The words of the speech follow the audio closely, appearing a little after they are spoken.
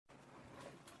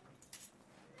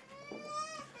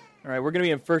All right, we're going to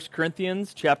be in 1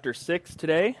 Corinthians chapter 6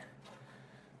 today.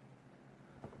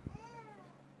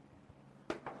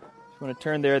 If you want to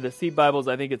turn there, the seat Bibles,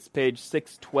 I think it's page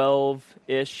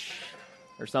 612-ish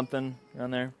or something around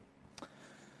there.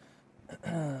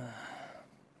 I'll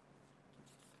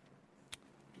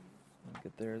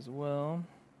get there as well.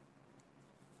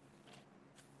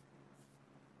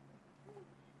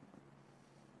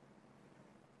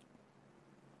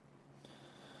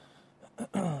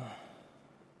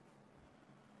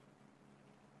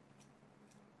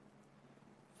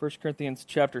 First Corinthians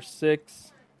chapter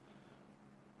 6,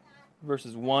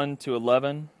 verses 1 to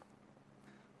 11,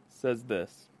 says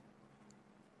this.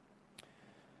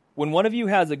 When one of you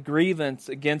has a grievance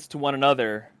against one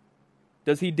another,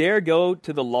 does he dare go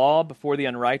to the law before the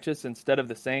unrighteous instead of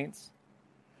the saints?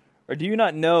 Or do you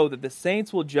not know that the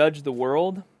saints will judge the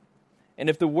world? And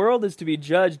if the world is to be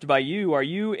judged by you, are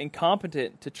you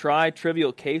incompetent to try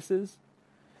trivial cases?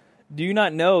 Do you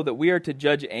not know that we are to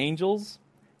judge angels?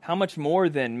 How much more,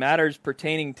 then, matters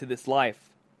pertaining to this life?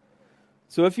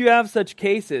 So if you have such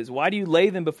cases, why do you lay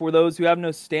them before those who have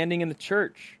no standing in the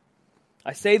church?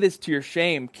 I say this to your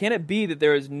shame. Can it be that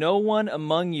there is no one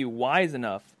among you wise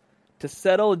enough to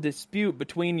settle a dispute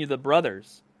between you, the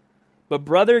brothers? But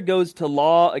brother goes to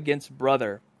law against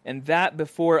brother, and that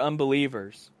before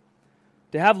unbelievers.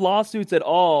 To have lawsuits at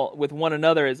all with one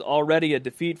another is already a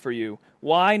defeat for you.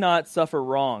 Why not suffer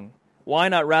wrong? Why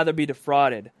not rather be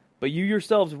defrauded? But you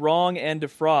yourselves wrong and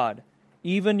defraud,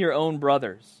 even your own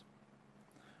brothers.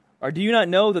 Or do you not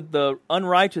know that the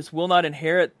unrighteous will not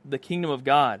inherit the kingdom of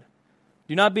God?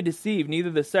 Do not be deceived, neither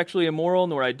the sexually immoral,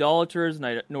 nor idolaters,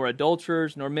 nor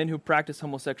adulterers, nor men who practice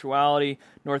homosexuality,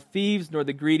 nor thieves, nor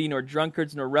the greedy, nor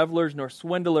drunkards, nor revelers, nor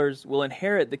swindlers will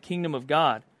inherit the kingdom of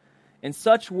God. And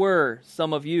such were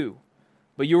some of you.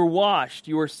 But you were washed,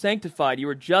 you were sanctified, you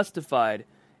were justified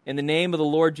in the name of the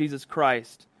Lord Jesus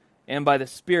Christ, and by the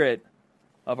Spirit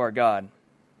of our God.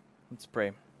 Let's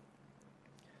pray.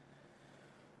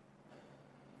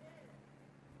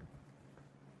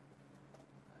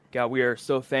 God, we are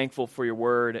so thankful for your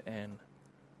word and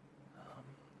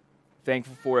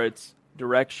thankful for its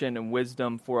direction and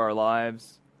wisdom for our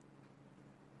lives.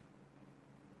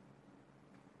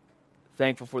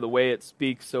 Thankful for the way it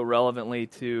speaks so relevantly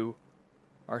to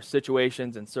our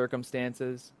situations and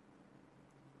circumstances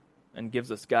and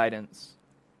gives us guidance.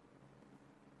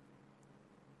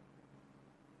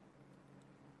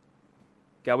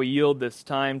 God, we yield this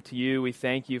time to you. We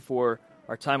thank you for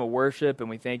our time of worship, and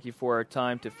we thank you for our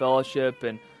time to fellowship.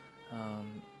 And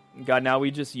God, now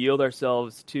we just yield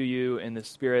ourselves to you in the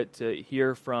Spirit to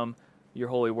hear from your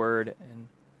holy word. And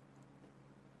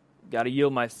God, I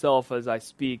yield myself as I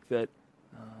speak that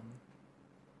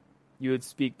you would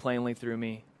speak plainly through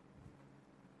me.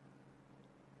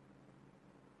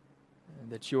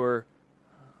 And that your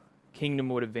kingdom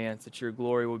would advance, that your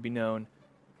glory would be known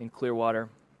in Clearwater.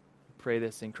 Pray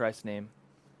this in Christ's name.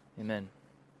 Amen.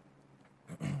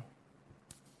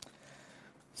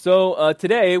 So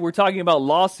today we're talking about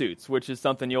lawsuits, which is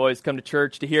something you always come to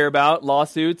church to hear about,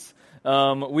 lawsuits.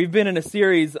 We've been in a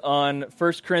series on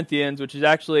 1 Corinthians, which is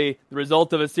actually the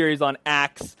result of a series on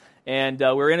Acts. And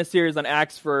we're in a series on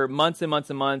Acts for months and months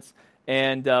and months.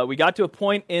 And we got to a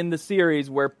point in the series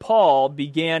where Paul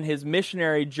began his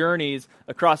missionary journeys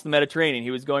across the Mediterranean.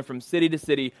 He was going from city to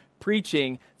city,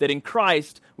 preaching that in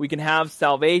Christ we can have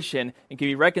salvation and can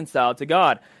be reconciled to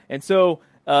God. And so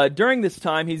during this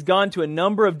time, he's gone to a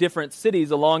number of different cities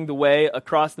along the way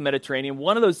across the Mediterranean.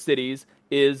 One of those cities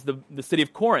is the city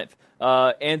of Corinth.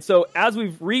 And so as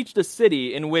we've reached a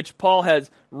city in which Paul has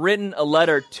written a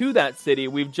letter to that city,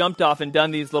 we've jumped off and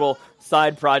done these little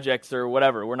side projects or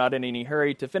whatever. We're not in any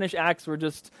hurry to finish Acts. We're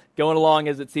just going along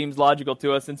as it seems logical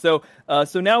to us. And so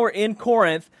now we're in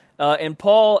Corinth, and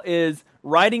Paul is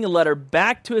writing a letter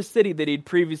back to a city that he'd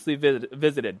previously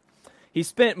visited. He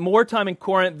spent more time in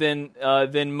Corinth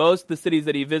than most of the cities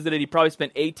that he visited. He probably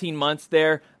spent 18 months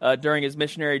there during his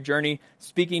missionary journey,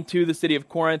 speaking to the city of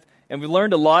Corinth. And we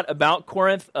learned a lot about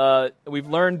Corinth. We've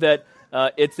learned that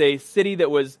it's a city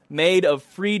that was made of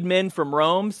freedmen from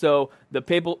Rome. So the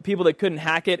people that couldn't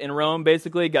hack it in Rome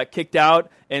basically got kicked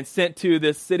out and sent to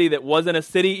this city that wasn't a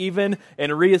city even,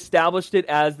 and reestablished it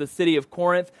as the city of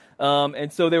Corinth.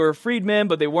 And so they were freedmen,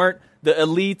 but they weren't the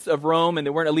elites of Rome, and they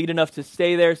weren't elite enough to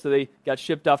stay there, so they got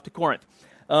shipped off to Corinth.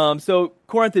 So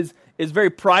Corinth is very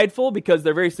prideful because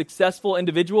they're very successful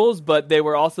individuals, but they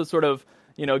were also sort of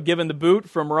given the boot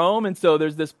from Rome, and so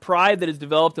there's this pride that is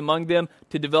developed among them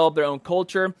to develop their own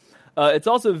culture. It's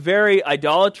also very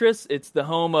idolatrous. It's the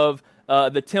home of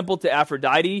the temple to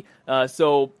Aphrodite.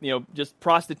 So just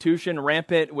prostitution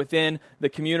rampant within the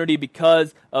community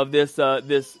because of this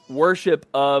worship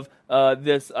of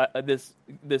this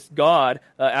god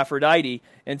Aphrodite.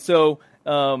 And so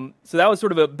that was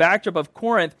sort of a backdrop of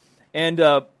Corinth. And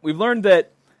we've learned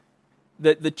that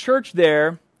the church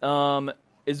there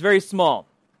is very small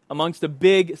amongst a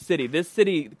big city. This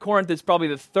city, Corinth, is probably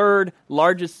the third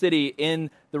largest city in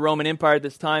the Roman Empire at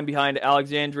this time, behind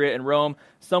Alexandria and Rome.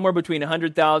 Somewhere between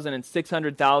 100,000 and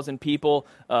 600,000 people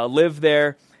live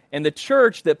there. And the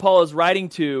church that Paul is writing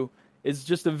to is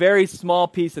just a very small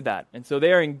piece of that. And so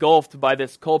they are engulfed by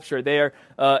this culture. They are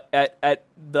at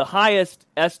the highest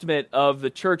estimate of the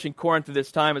church in Corinth at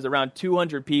this time is around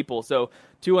 200 people. So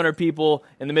 200 people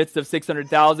in the midst of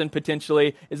 600,000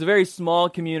 potentially is a very small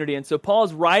community. And so Paul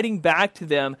is writing back to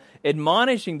them,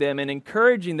 admonishing them and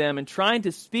encouraging them and trying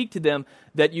to speak to them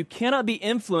that you cannot be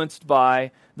influenced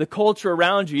by the culture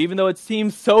around you, even though it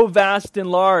seems so vast and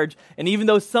large. And even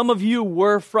though some of you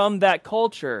were from that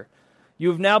culture, you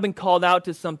have now been called out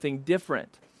to something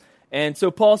different. And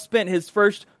so Paul spent his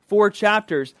first 4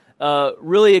 chapters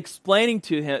really explaining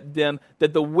to them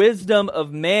that the wisdom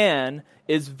of man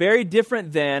is very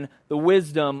different than the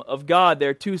wisdom of God.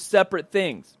 They're 2 separate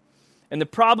things. And the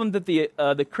problem that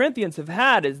the Corinthians have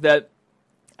had is that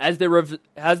as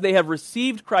they have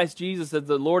received Christ Jesus as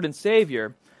the Lord and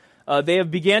Savior, they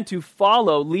have began to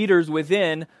follow leaders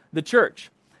within the church.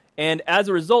 And as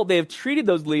a result, they have treated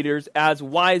those leaders as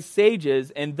wise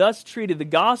sages and thus treated the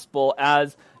gospel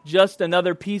as just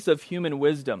another piece of human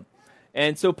wisdom.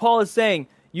 And so Paul is saying,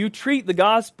 you treat the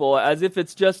gospel as if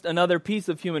it's just another piece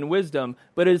of human wisdom,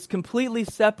 but it is completely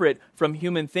separate from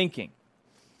human thinking.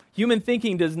 Human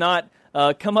thinking does not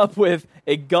come up with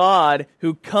a God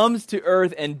who comes to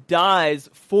earth and dies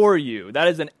for you. That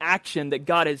is an action that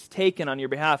God has taken on your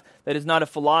behalf. That is not a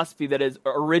philosophy that has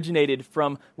originated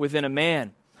from within a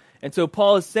man. And so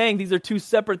Paul is saying these are 2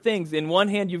 separate things. In one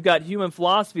hand, you've got human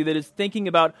philosophy that is thinking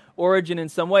about origin in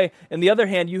some way. In the other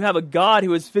hand, you have a God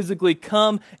who has physically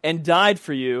come and died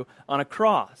for you on a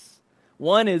cross.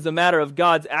 One is a matter of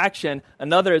God's action.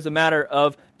 Another is a matter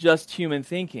of just human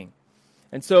thinking.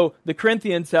 And so the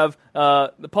Corinthians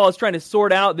Paul is trying to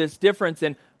sort out this difference.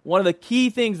 And one of the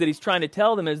key things that he's trying to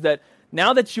tell them is that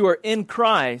now that you are in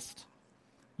Christ,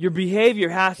 your behavior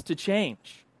has to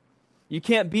change. You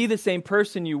can't be the same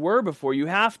person you were before. You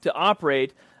have to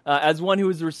operate as one who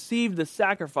has received the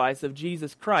sacrifice of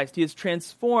Jesus Christ. He has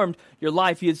transformed your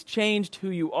life. He has changed who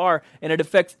you are, and it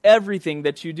affects everything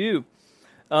that you do.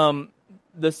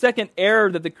 The second error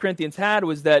that the Corinthians had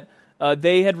was that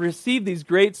they had received these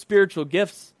great spiritual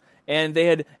gifts, and they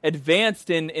had advanced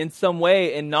in some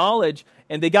way in knowledge,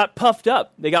 and they got puffed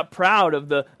up. They got proud of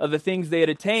the things they had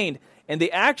attained, and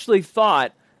they actually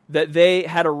thought that they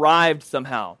had arrived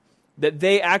somehow, that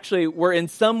they actually were in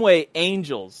some way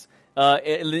angels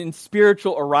in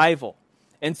spiritual arrival.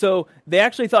 And so they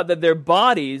actually thought that their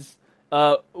bodies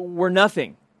were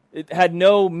nothing. It had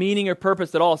no meaning or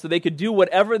purpose at all. So they could do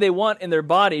whatever they want in their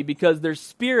body because their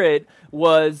spirit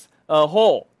was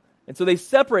whole. And so they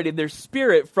separated their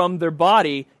spirit from their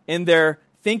body in their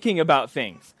thinking about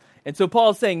things. And so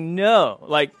Paul is saying,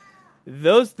 no,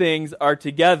 those things are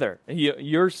together.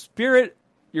 Your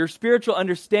spiritual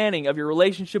understanding of your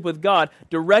relationship with God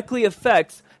directly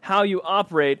affects how you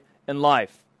operate in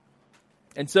life.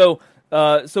 And so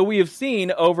we have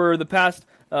seen over the past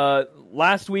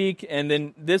last week and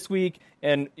then this week,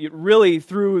 and really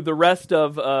through the rest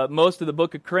of most of the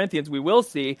book of Corinthians, we will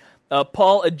see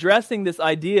Paul addressing this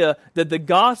idea that the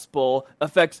gospel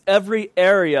affects every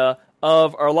area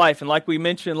of our life. And like we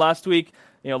mentioned last week,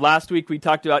 last week we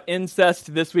talked about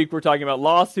incest. This week we're talking about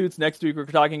lawsuits. Next week we're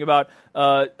talking about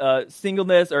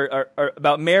singleness or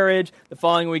about marriage. The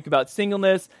following week about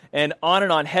singleness, and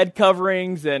on, head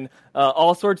coverings and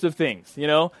all sorts of things,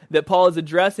 that Paul is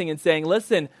addressing and saying,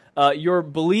 listen, your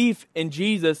belief in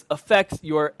Jesus affects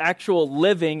your actual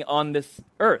living on this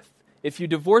earth. If you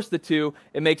divorce the two,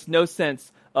 it makes no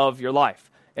sense of your life.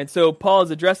 And so Paul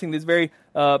is addressing these very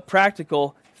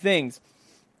practical things.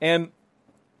 And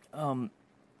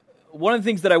one of the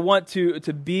things that I want to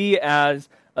be as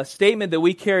a statement that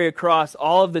we carry across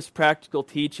all of this practical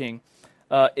teaching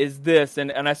is this,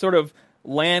 and I sort of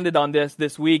landed on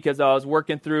this week as I was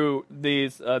working through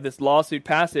this lawsuit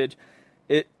passage,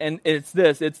 it's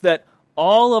that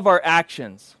all of our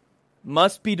actions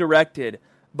must be directed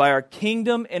by our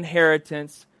kingdom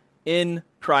inheritance in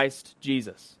Christ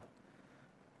Jesus.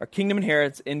 Our kingdom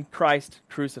inheritance in Christ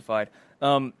crucified.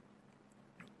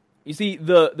 You see,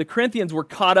 the Corinthians were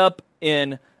caught up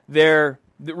in their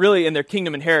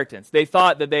kingdom inheritance. They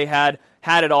thought that they had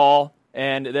it all.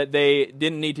 and that they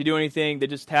didn't need to do anything. They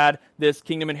just had this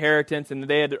kingdom inheritance, and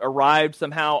they had arrived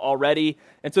somehow already.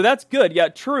 And so that's good. Yeah,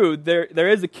 true. There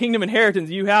is a kingdom inheritance.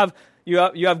 You have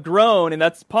grown, and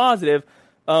that's positive.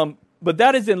 But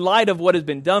that is in light of what has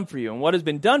been done for you. And what has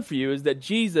been done for you is that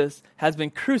Jesus has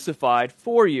been crucified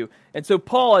for you. And so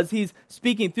Paul, as he's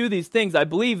speaking through these things, I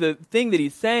believe the thing that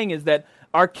he's saying is that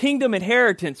our kingdom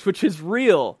inheritance, which is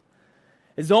real,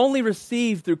 is only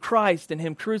received through Christ and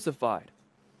him crucified.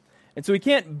 And so we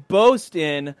can't boast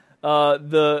in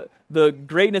the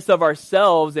greatness of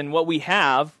ourselves and what we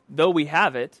have, though we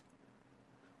have it.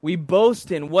 We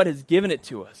boast in what has given it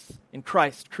to us in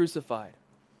Christ crucified.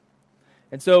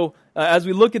 And so as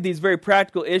we look at these very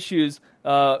practical issues,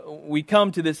 we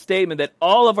come to this statement that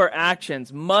all of our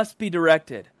actions must be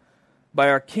directed by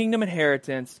our kingdom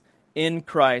inheritance in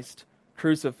Christ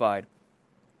crucified.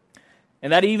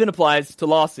 And that even applies to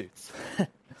lawsuits.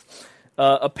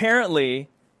 Apparently,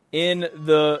 in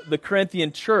the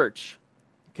Corinthian church,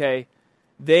 okay,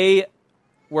 they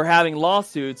were having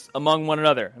lawsuits among one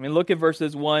another. I mean, look at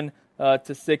verses 1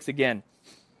 to 6 again.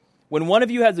 When one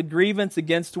of you has a grievance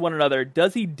against one another,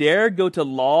 does he dare go to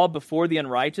law before the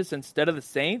unrighteous instead of the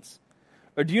saints?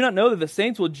 Or do you not know that the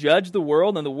saints will judge the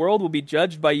world and the world will be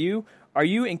judged by you? Are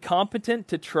you incompetent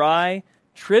to try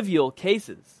trivial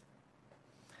cases?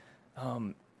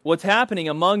 What's happening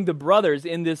among the brothers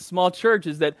in this small church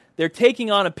is that they're taking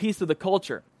on a piece of the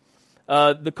culture.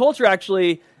 The culture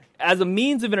actually, as a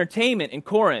means of entertainment in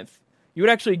Corinth, you would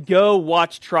actually go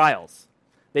watch trials.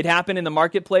 They'd happen in the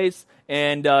marketplace,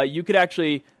 and you could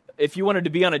actually, if you wanted to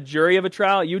be on a jury of a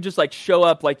trial, you would just like show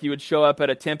up like you would show up at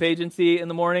a temp agency in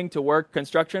the morning to work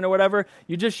construction or whatever.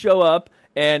 You just show up,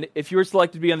 and if you were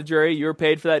selected to be on the jury, you were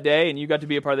paid for that day, and you got to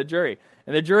be a part of the jury.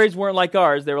 And the juries weren't like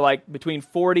ours. They were like between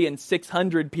 40 and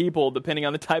 600 people, depending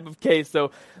on the type of case.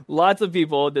 So lots of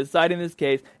people deciding this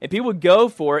case, and people would go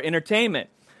for entertainment.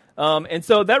 And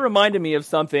so that reminded me of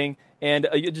something, and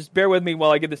just bear with me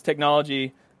while I get this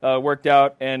technology worked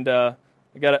out, and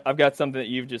I've got something that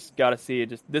you've just got to see.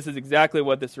 This is exactly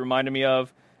what this reminded me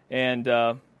of, and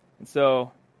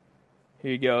so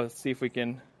here you go. Let's see if we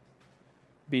can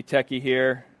be techie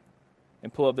here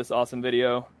and pull up this awesome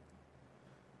video.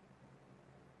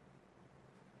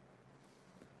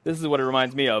 This is what it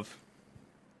reminds me of.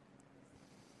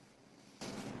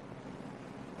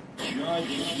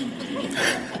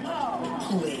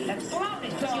 Please. That's sloppy.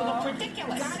 You look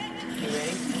ridiculous. Got it? You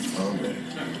ready? I'm ready.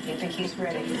 You think he's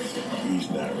ready? He's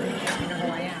not ready. You know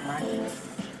who I am, right?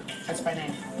 That's my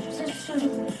name. How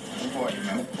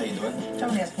you doing?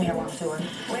 Don't ask me how I'm doing.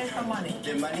 Where's the money?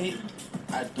 The money,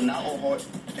 I do not owe her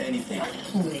anything.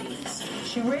 Please.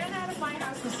 She ran out of my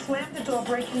house and slammed the door,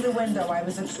 breaking the window. I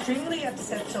was extremely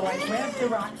upset, so I grabbed the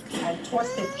rock and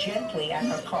tossed it gently at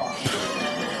her car.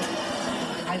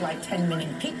 I'd like 10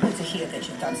 million people to hear that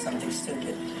you've done something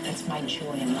stupid. That's my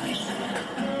joy in life.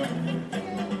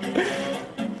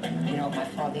 You know what my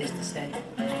father used to say?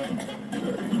 You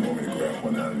want me to grab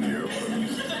one out of the air,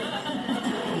 please?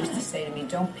 He used to say to me,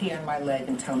 don't pee on my leg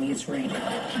and tell me it's raining.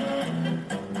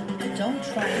 Don't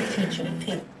try to teach a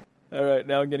pig. All right,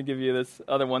 now I'm going to give you this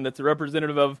other one that's a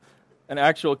representative of an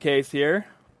actual case here.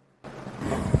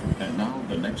 And now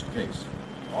the next case.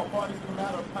 All parties in the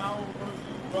matter, Powell versus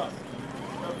Rust.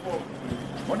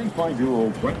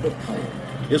 25-year-old Brenda Powell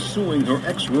is suing her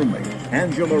ex-roommate,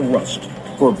 Angela Rust,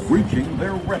 for breaching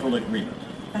their rental agreement.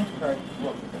 Thank you, Bert.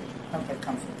 Don't get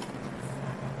comfortable.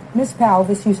 Miss Powell,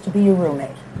 this used to be your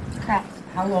roommate. Correct.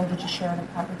 How long did you share an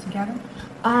apartment together?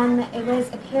 It was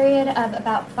a period of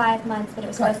about 5 months, but it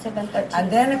was supposed to have been 13.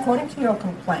 And then, according to your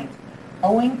complaint,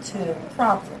 owing to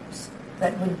problems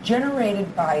that were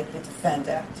generated by the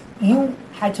defendant, you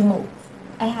had to move.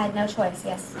 I had no choice,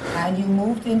 yes. And you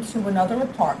moved into another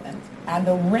apartment, and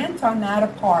the rent on that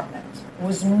apartment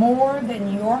was more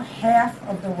than your half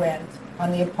of the rent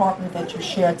on the apartment that you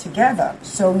shared together.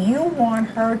 So you want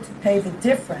her to pay the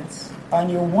difference on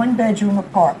your one-bedroom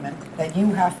apartment that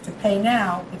you have to pay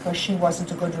now because she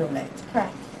wasn't a good roommate.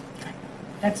 Correct.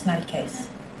 That's not a case.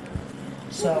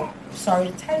 So, sorry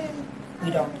to tell you,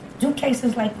 we don't do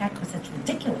cases like that because it's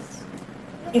ridiculous.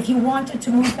 If you wanted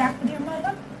to move back with your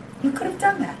mother, you could have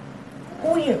done that. Who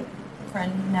are you?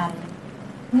 Friend Natalie.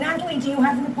 Natalie, do you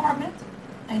have an apartment?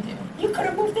 I do. You could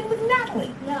have moved in with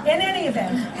Natalie. No. In any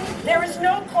event, there is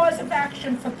no cause of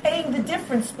action for paying the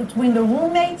difference between the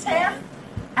roommate's half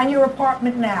and your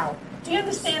apartment now. Do you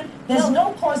understand? There's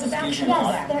no cause of action for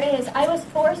Yes, that. there is. I was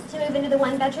forced to move into the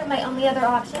one bedroom. My only other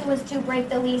option was to break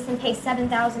the lease and pay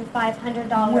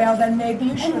 $7,500. Well, then maybe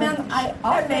you should And have. then I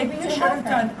Then maybe offered you to should have help her.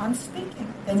 done. I'm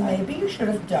speaking. Then maybe you should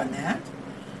have done that.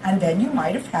 and then you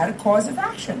might have had a cause of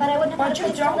action. But I wouldn't have had a you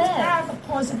place to don't live. have a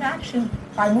cause of action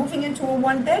by moving into a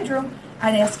one-bedroom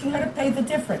and asking her to pay the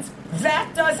difference.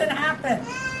 That doesn't happen.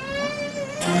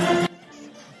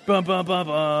 Bum, bum, bum,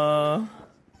 bum.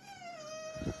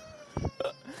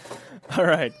 All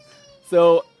right.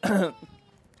 So,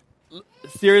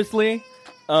 seriously,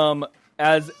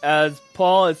 as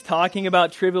Paul is talking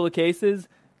about trivial cases,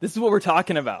 this is what we're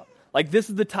talking about. Like, this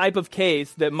is the type of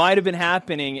case that might have been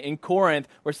happening in Corinth,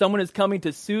 where someone is coming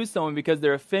to sue someone because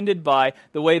they're offended by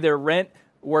the way their rent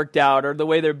worked out or the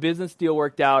way their business deal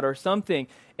worked out or something.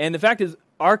 And the fact is,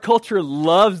 our culture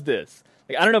loves this.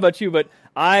 Like, I don't know about you, but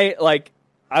I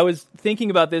was thinking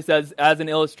about this as an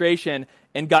illustration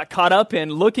and got caught up in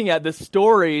looking at the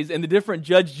stories and the different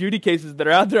Judge Judy cases that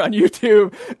are out there on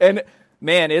YouTube. And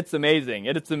man, it's amazing.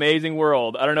 It's an amazing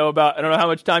world. I don't know how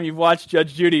much time you've watched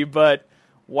Judge Judy, but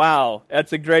wow,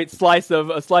 that's a great slice of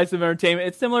entertainment.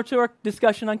 It's similar to our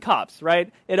discussion on cops,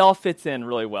 right? It all fits in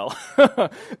really well.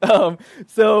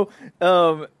 So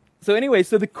anyway,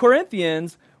 so the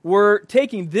Corinthians were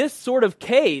taking this sort of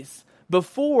case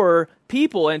before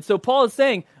people, and so Paul is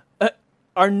saying,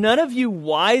 are none of you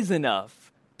wise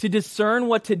enough to discern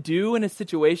what to do in a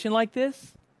situation like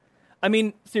this? I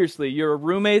mean, seriously, you're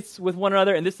roommates with one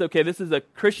another, and this is a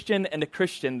Christian and a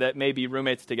Christian that may be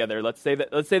roommates together. Let's say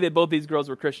that both these girls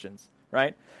were Christians,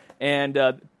 right? And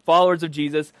followers of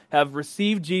Jesus have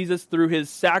received Jesus through his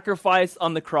sacrifice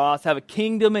on the cross, have a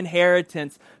kingdom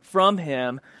inheritance from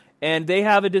him, and they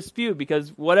have a dispute because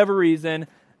whatever reason,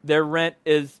 their rent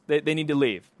is, they need to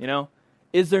leave, you know?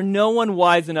 Is there no one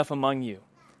wise enough among you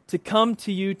to come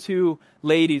to you two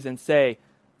ladies and say,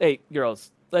 hey,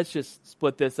 girls, let's just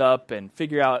split this up and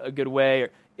figure out a good way, or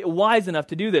wise enough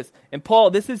to do this? And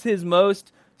Paul, this is his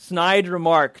most snide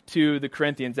remark to the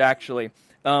Corinthians, actually,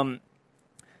 to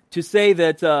say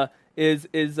that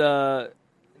is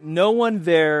no one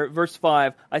there, verse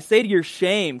 5, I say to your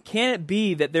shame, can it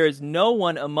be that there is no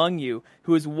one among you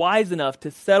who is wise enough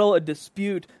to settle a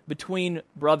dispute between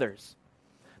brothers?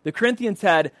 The Corinthians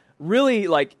had really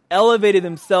elevated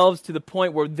themselves to the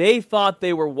point where they thought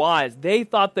they were wise. They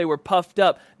thought they were puffed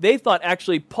up. They thought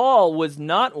actually Paul was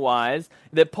not wise,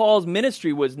 that Paul's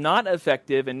ministry was not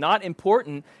effective and not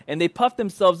important, and they puffed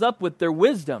themselves up with their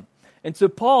wisdom. And so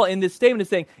Paul in this statement is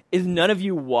saying, is none of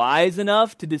you wise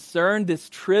enough to discern this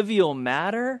trivial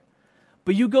matter?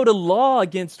 But you go to law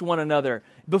against one another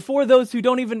before those who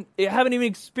haven't even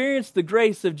experienced the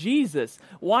grace of Jesus.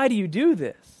 Why do you do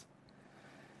this?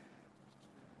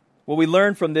 What we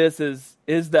learn from this is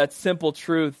that simple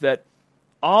truth that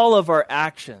all of our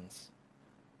actions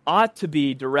ought to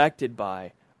be directed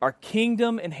by our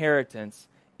kingdom inheritance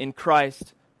in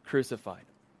Christ crucified.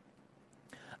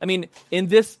 I mean, in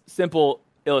this simple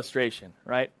illustration,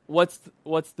 right? What's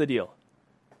the deal?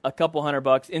 A couple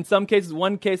 $100. In some cases,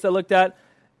 one case I looked at,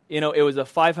 it was a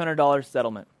 $500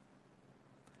 settlement.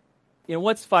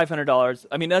 What's $500?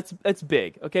 I mean, that's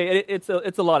big, okay? It's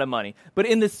a lot of money. But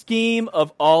in the scheme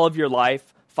of all of your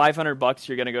life, $500,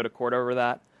 you're going to go to court over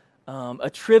that. A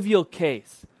trivial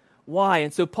case. Why?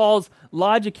 And so Paul's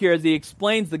logic here as he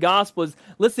explains the gospel is,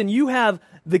 listen, you have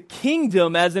the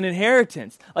kingdom as an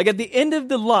inheritance. Like at the end of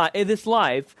this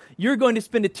life, you're going to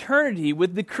spend eternity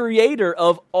with the creator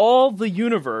of all the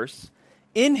universe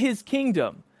in his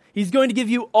kingdom. He's going to give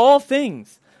you all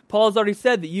things. Paul has already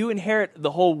said that you inherit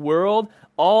the whole world,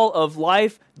 all of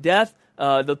life, death,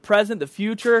 the present, the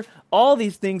future. All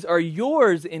these things are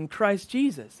yours in Christ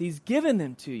Jesus. He's given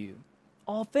them to you,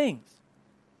 all things.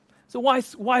 So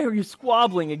why are you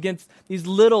squabbling against these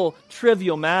little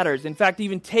trivial matters? In fact,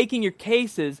 even taking your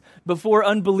cases before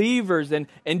unbelievers and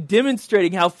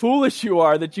demonstrating how foolish you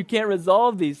are that you can't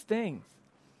resolve these things.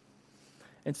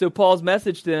 And so Paul's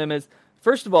message to them is,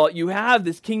 first of all, you have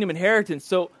this kingdom inheritance,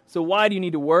 so why do you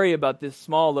need to worry about this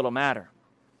small little matter?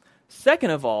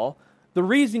 Second of all, the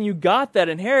reason you got that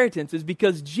inheritance is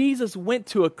because Jesus went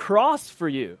to a cross for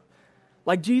you.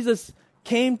 Like Jesus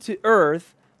came to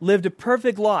earth, lived a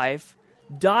perfect life,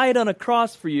 died on a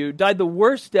cross for you, died the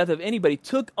worst death of anybody,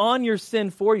 took on your sin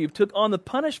for you, took on the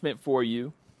punishment for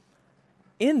you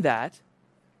in that,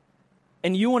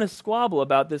 and you want to squabble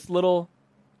about this little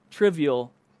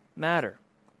trivial matter.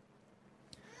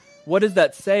 What does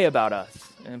that say about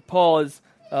us? And Paul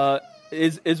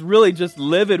is really just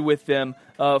livid with them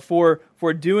for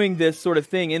doing this sort of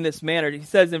thing in this manner. He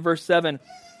says in verse 7,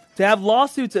 to have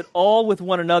lawsuits at all with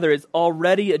one another is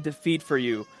already a defeat for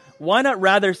you. Why not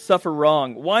rather suffer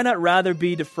wrong? Why not rather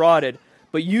be defrauded?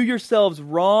 But you yourselves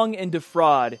wrong and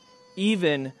defraud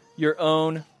even your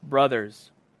own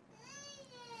brothers.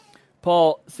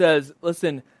 Paul says,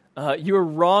 listen, You are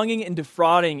wronging and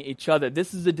defrauding each other.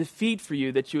 This is a defeat for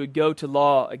you that you would go to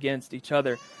law against each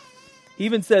other. He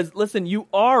even says, listen, you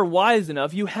are wise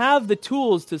enough. You have the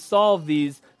tools to solve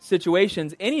these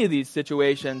situations, any of these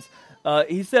situations.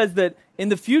 He says that in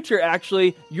the future,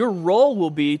 actually, your role will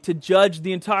be to judge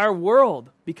the entire world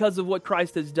because of what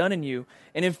Christ has done in you.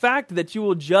 And in fact, that you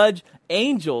will judge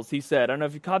angels, he said. I don't know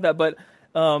if you caught that, but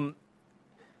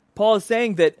Paul is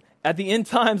saying that at the end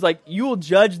times, like, you will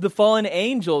judge the fallen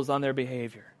angels on their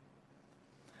behavior.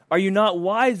 Are you not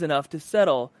wise enough to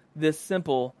settle this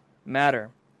simple matter?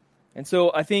 And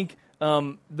so I think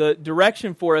the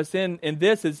direction for us in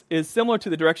this is similar to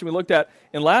the direction we looked at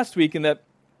in last week, in that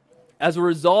as we're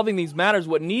resolving these matters,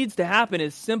 what needs to happen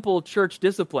is simple church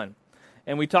discipline.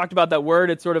 And we talked about that word.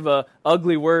 It's sort of a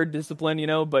ugly word, discipline,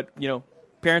 but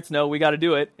parents know we got to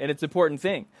do it, and it's an important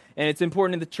thing. And it's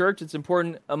important in the church. It's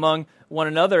important among one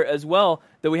another as well,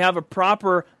 that we have a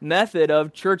proper method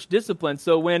of church discipline.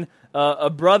 So when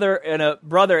a brother and a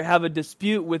brother have a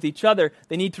dispute with each other,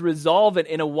 they need to resolve it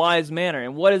in a wise manner.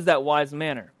 And what is that wise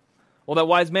manner? Well, that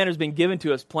wise manner has been given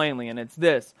to us plainly, and it's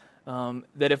this,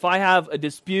 that if I have a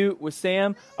dispute with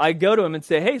Sam, I go to him and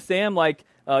say, hey, Sam,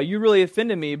 you really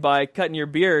offended me by cutting your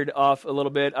beard off a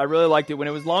little bit. I really liked it when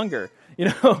it was longer.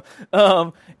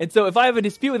 And so if I have a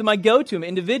dispute with him, I go to him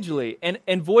individually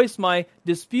and voice my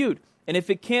dispute. And if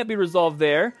it can't be resolved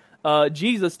there,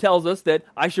 Jesus tells us that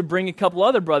I should bring a couple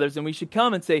other brothers, and we should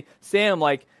come and say, Sam,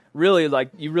 you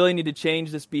really need to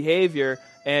change this behavior,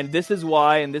 and this is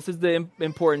why, and this is the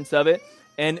importance of it.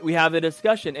 And we have a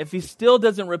discussion. If he still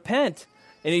doesn't repent,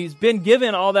 and he's been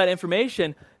given all that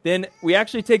information, then we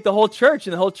actually take the whole church,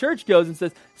 and the whole church goes and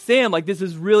says, Sam, this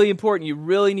is really important. You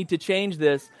really need to change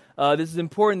this. This is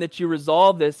important that you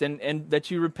resolve this and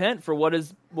that you repent for what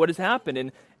has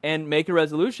happened and make a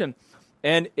resolution.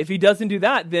 And if he doesn't do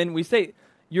that, then we say,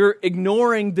 you're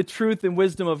ignoring the truth and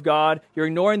wisdom of God. You're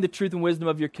ignoring the truth and wisdom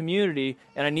of your community,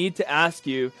 and I need to ask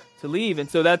you to leave.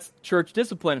 And so that's church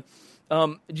discipline.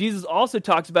 Jesus also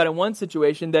talks about in one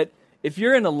situation that if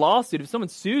you're in a lawsuit, if someone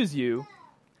sues you,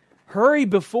 hurry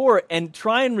before and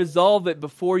try and resolve it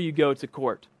before you go to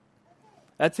court.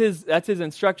 That's his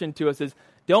instruction to us is,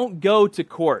 don't go to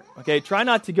court, okay? Try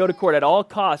not to go to court at all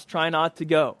costs. Try not to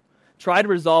go. Try to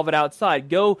resolve it outside.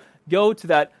 Go to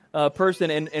that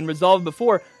person and resolve it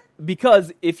before,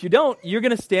 because if you don't, you're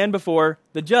going to stand before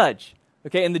the judge,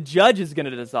 okay? And the judge is going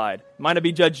to decide. It might not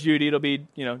be Judge Judy. It'll be,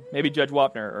 maybe Judge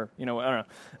Wapner or, I don't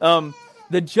know.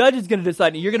 The judge is going to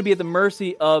decide, and you're going to be at the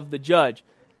mercy of the judge.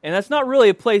 And that's not really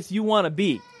a place you want to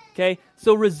be, okay?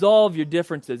 So resolve your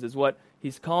differences is what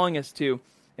he's calling us to.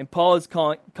 And Paul is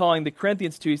calling the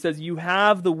Corinthians to. He says, you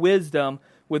have the wisdom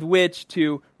with which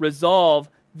to resolve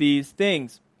these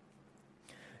things.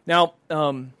 Now,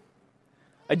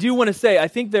 I do want to say, I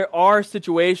think there are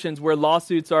situations where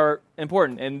lawsuits are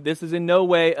important, and this is in no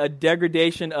way a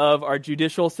degradation of our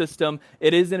judicial system.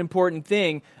 It is an important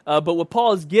thing, but what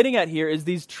Paul is getting at here is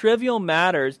these trivial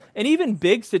matters, and even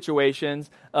big situations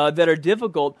that are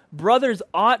difficult, brothers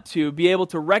ought to be able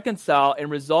to reconcile and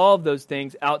resolve those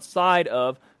things outside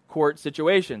of court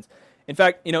situations. In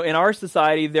fact, in our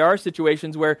society, there are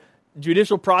situations where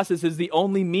judicial process is the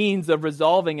only means of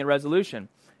resolving a resolution.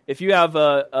 If you have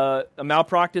a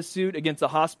malpractice suit against a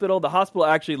hospital, the hospital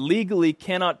actually legally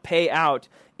cannot pay out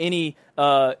any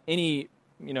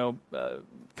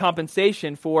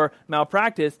compensation for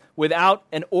malpractice without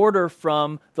an order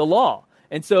from the law.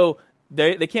 And so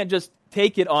they can't just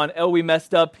take it on, we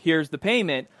messed up, here's the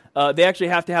payment. They actually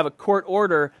have to have a court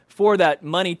order for that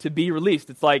money to be released.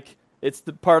 It's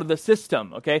the part of the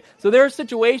system, okay? So there are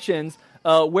situations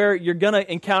where you're going to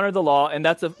encounter the law, and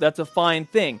that's a fine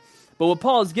thing. But what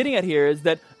Paul is getting at here is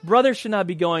that brothers should not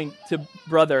be going to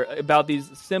brother about these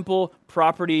simple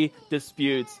property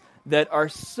disputes that are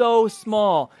so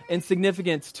small in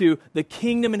significance to the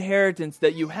kingdom inheritance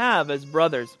that you have as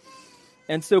brothers.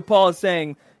 And so Paul is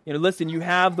saying, listen, you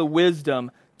have the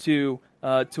wisdom to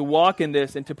walk in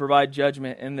this and to provide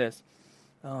judgment in this.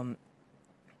 So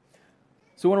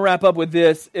I want to wrap up with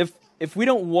this. If we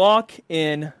don't walk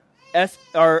in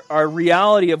our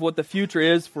reality of what the future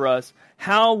is for us,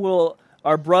 how will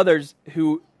our brothers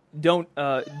who don't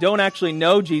actually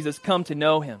know Jesus come to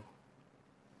know him?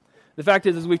 The fact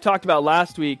is, as we've talked about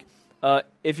last week,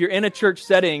 if you're in a church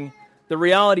setting, the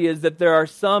reality is that there are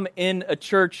some in a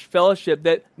church fellowship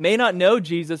that may not know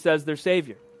Jesus as their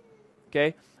Savior,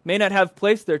 okay? May not have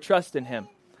placed their trust in him.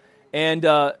 And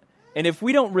if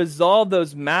we don't resolve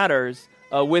those matters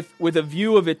with a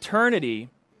view of eternity,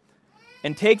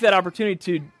 and take that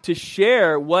opportunity to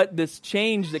share what this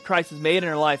change that Christ has made in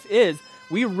our life is,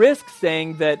 we risk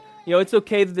saying that it's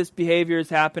okay that this behavior is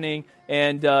happening,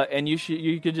 and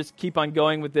you could just keep on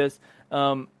going with this,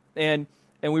 and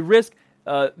we risk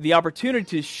the opportunity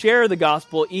to share the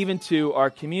gospel even to our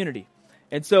community.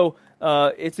 And so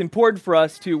it's important for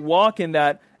us to walk in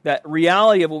that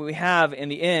reality of what we have in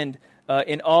the end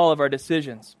in all of our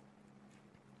decisions.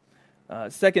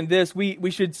 Second,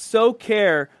 we should so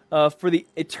care for the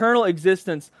eternal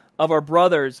existence of our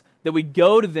brothers that we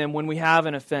go to them when we have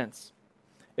an offense.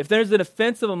 If there's an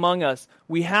offensive among us,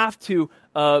 we have to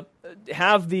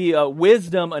have the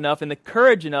wisdom enough and the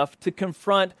courage enough to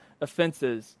confront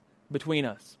offenses between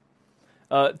us.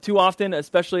 Too often,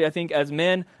 especially I think as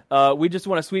men, we just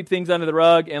want to sweep things under the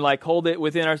rug and hold it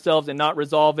within ourselves and not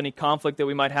resolve any conflict that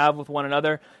we might have with one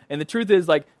another. And the truth is,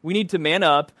 we need to man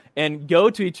up and go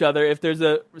to each other if there's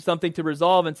something to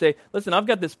resolve and say, listen, I've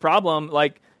got this problem.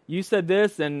 You said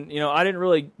this, and I didn't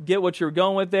really get what you were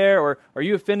going with there, or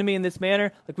you offended me in this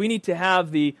manner. We need to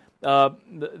have the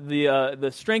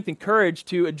strength and courage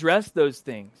to address those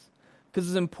things. Because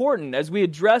it's important, as we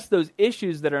address those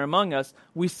issues that are among us,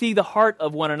 we see the heart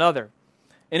of one another.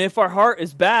 And if our heart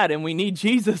is bad and we need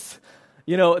Jesus,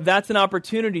 that's an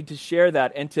opportunity to share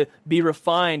that and to be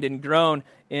refined and grown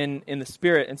in the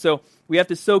Spirit. And so we have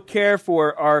to so care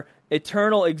for our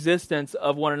eternal existence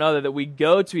of one another that we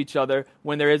go to each other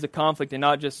when there is a conflict and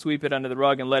not just sweep it under the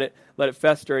rug and let it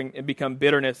fester and become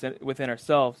bitterness within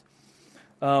ourselves.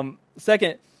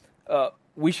 Second,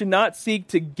 we should not seek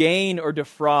to gain or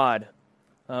defraud,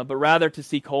 but rather to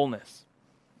seek wholeness.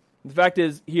 The fact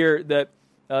is here that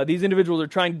these individuals are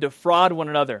trying to defraud one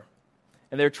another,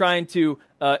 and they're trying to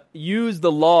use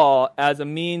the law as a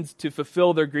means to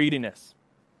fulfill their greediness.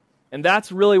 And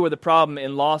that's really where the problem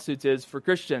in lawsuits is for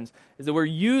Christians, is that we're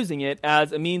using it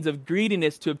as a means of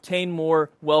greediness to obtain more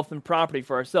wealth and property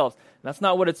for ourselves. And that's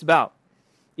not what it's about.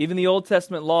 Even the Old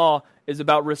Testament law is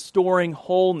about restoring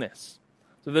wholeness.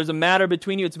 So if there's a matter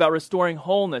between you, it's about restoring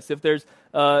wholeness. If there's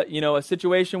a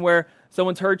situation where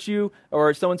someone's hurt you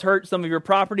or someone's hurt some of your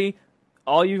property,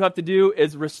 all you have to do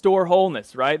is restore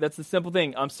wholeness, right? That's the simple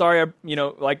thing. I'm sorry,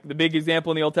 the big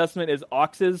example in the Old Testament is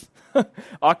oxen.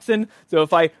 So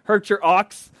if I hurt your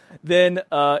ox, then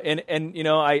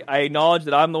I acknowledge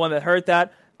that I'm the one that hurt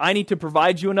that, I need to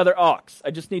provide you another ox.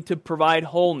 I just need to provide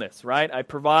wholeness, right? I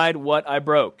provide what I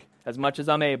broke as much as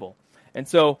I'm able. And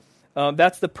so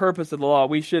that's the purpose of the law.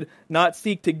 We should not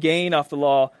seek to gain off the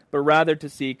law, but rather to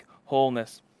seek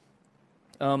wholeness.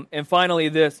 And finally,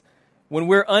 when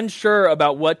we're unsure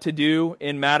about what to do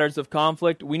in matters of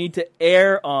conflict, we need to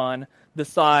err on the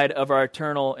side of our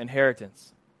eternal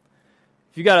inheritance.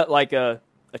 If you got a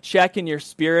check in your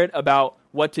spirit about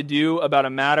what to do about a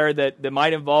matter that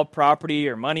might involve property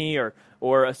or money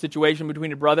or a situation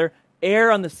between a brother,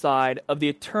 err on the side of the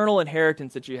eternal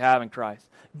inheritance that you have in Christ.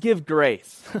 Give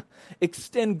grace.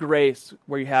 Extend grace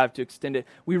where you have to extend it.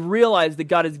 We realize that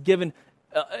God has given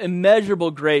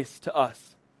immeasurable grace to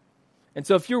us. And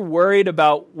so if you're worried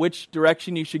about which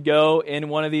direction you should go in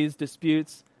one of these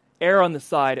disputes, err on the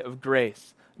side of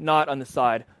grace, not on the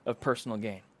side of personal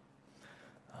gain.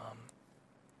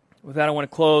 With that, I want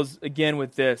to close again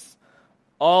with this.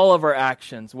 All of our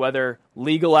actions, whether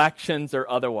legal actions or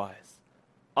otherwise,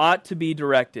 ought to be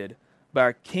directed by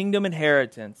our kingdom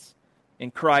inheritance in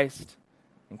Christ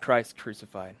and Christ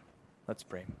crucified. Let's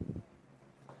pray.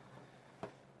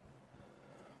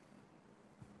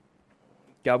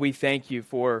 God, we thank you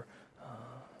for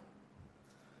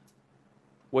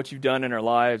what you've done in our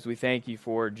lives. We thank you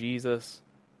for Jesus.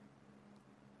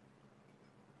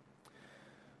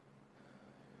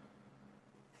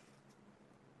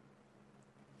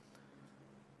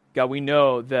 God, we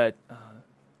know that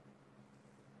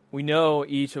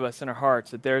each of us in our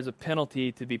hearts that there's a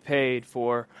penalty to be paid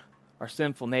for our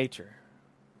sinful nature.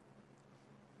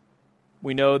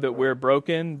 We know that we're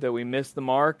broken, that we miss the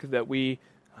mark, that we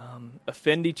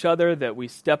offend each other, that we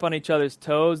step on each other's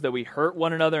toes, that we hurt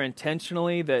one another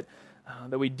intentionally, that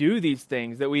we do these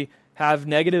things, that we have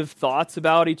negative thoughts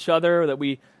about each other, that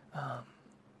we,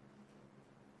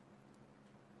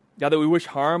 God, that we wish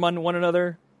harm on one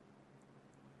another.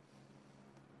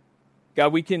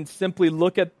 God, we can simply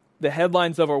look at the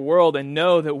headlines of our world and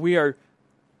know that we are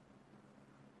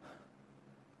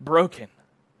broken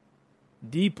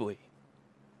deeply.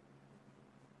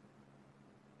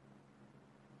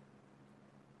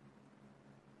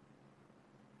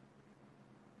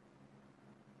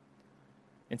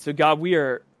 And so, God, we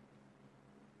are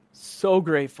so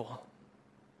grateful,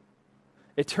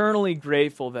 eternally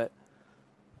grateful that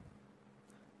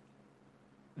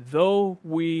though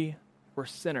we were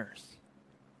sinners,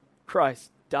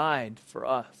 Christ died for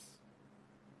us.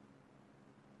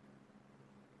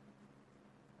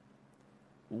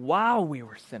 while we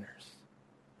were sinners,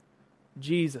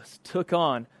 Jesus took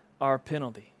on our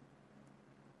penalty.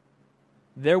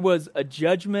 There was a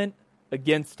judgment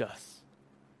against us,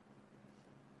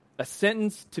 a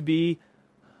sentence to be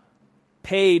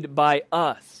paid by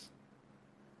us,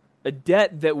 a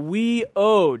debt that we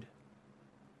owed,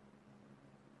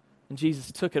 and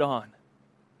Jesus took it on.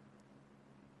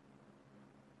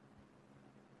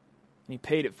 And he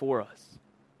paid it for us.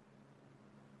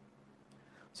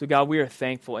 So God, we are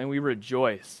thankful and we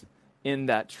rejoice in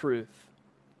that truth.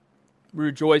 We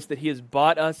rejoice that he has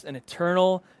bought us an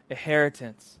eternal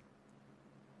inheritance.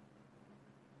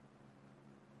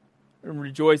 And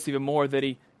rejoice even more that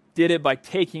he did it by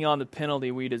taking on the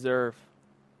penalty we deserve.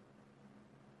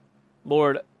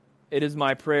 Lord, it is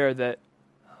my prayer that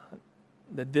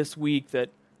this week, that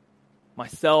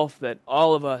myself, that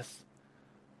all of us,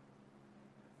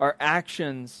 our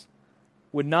actions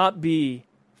would not be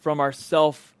from our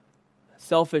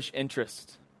selfish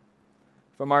interest,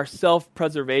 from our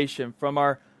self-preservation, from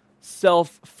our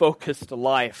self-focused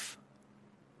life,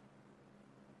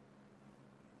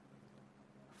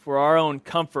 for our own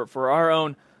comfort, for our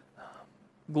own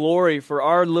glory, for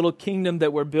our little kingdom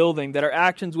that we're building, that our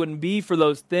actions wouldn't be for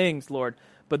those things, Lord,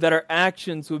 but that our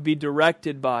actions would be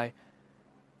directed by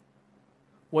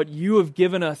what you have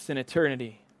given us in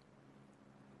eternity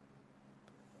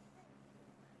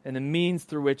and the means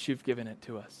through which you've given it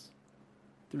to us,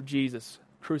 through Jesus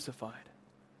crucified.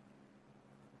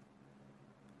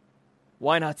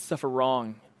 Why not suffer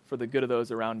wrong for the good of those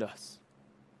around us?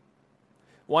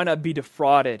 Why not be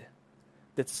defrauded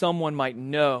that someone might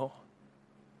know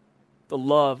the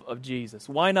love of Jesus?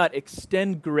 Why not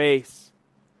extend grace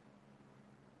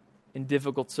in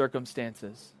difficult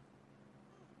circumstances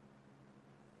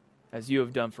as you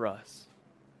have done for us?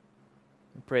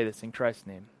 We pray this in Christ's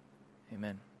name.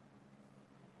 Amen.